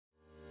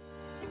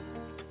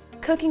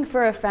Cooking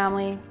for a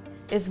family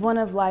is one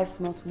of life's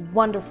most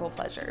wonderful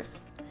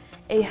pleasures.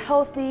 A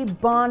healthy,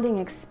 bonding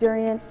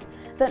experience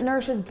that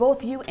nourishes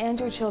both you and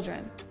your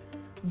children,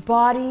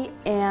 body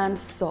and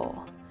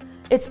soul.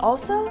 It's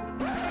also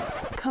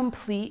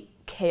complete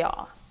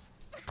chaos.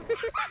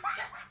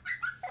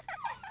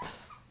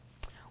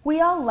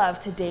 We all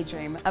love to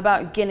daydream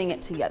about getting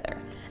it together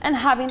and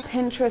having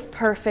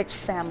Pinterest-perfect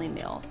family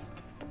meals.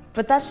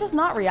 But that's just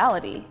not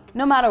reality,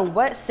 no matter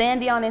what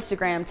Sandy on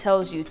Instagram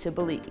tells you to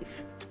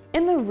believe.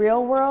 In the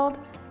real world,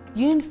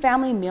 you need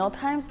family meal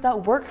times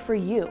that work for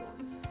you.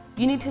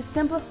 You need to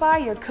simplify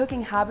your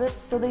cooking habits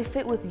so they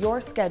fit with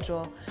your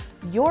schedule,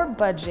 your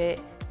budget,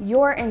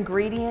 your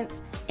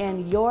ingredients,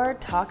 and your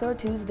Taco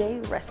Tuesday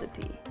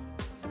recipe.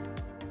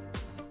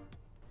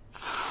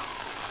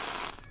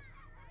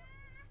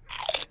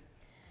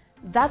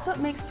 That's what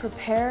makes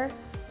Prepear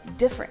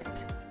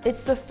different.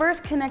 It's the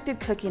first connected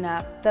cooking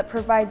app that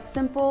provides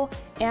simple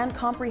and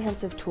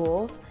comprehensive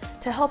tools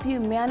to help you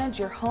manage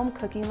your home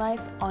cooking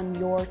life on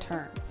your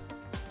terms.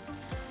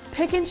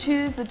 Pick and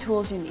choose the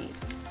tools you need,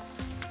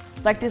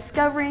 like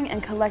discovering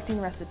and collecting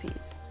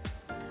recipes.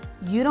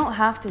 You don't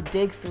have to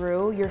dig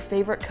through your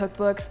favorite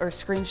cookbooks or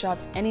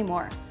screenshots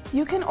anymore.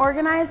 You can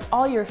organize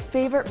all your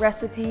favorite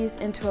recipes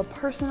into a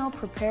personal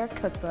Prepear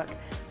cookbook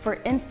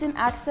for instant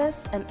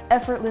access and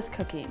effortless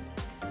cooking.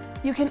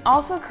 You can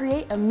also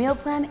create a meal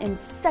plan in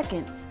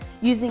seconds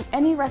using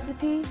any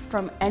recipe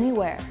from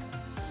anywhere.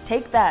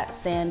 Take that,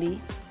 Sandy.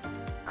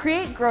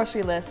 Create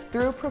grocery lists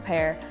through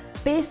Prepear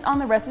based on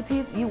the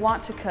recipes you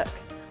want to cook,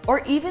 or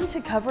even to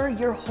cover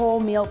your whole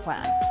meal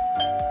plan.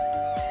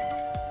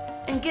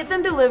 And get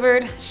them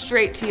delivered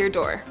straight to your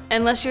door,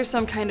 unless you're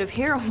some kind of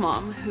hero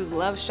mom who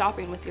loves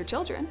shopping with your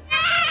children.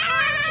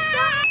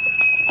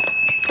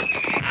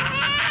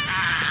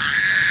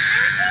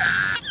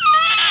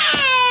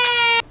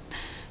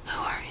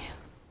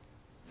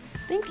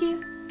 Thank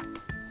you.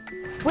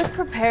 With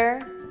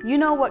Prepear, you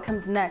know what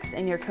comes next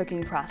in your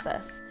cooking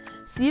process,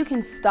 so you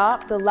can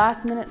stop the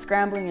last-minute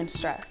scrambling and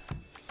stress,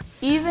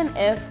 even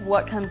if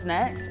what comes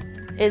next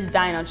is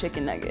dino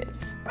chicken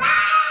nuggets.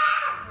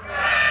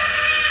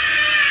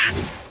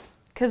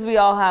 Because we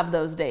all have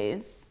those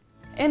days.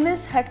 In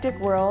this hectic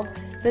world,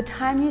 the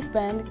time you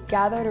spend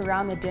gathered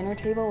around the dinner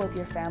table with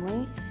your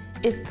family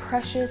is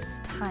precious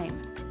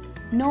time.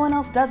 No one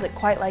else does it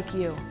quite like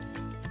you.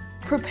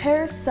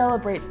 Prepear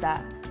celebrates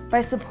that by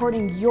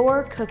supporting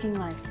your cooking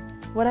life,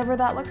 whatever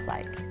that looks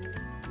like.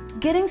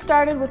 Getting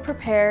started with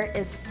Prepear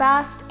is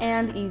fast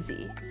and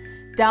easy.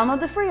 Download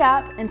the free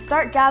app and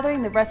start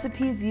gathering the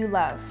recipes you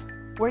love.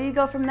 Where you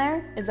go from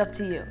there is up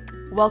to you.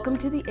 Welcome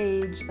to the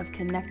age of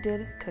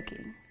connected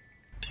cooking.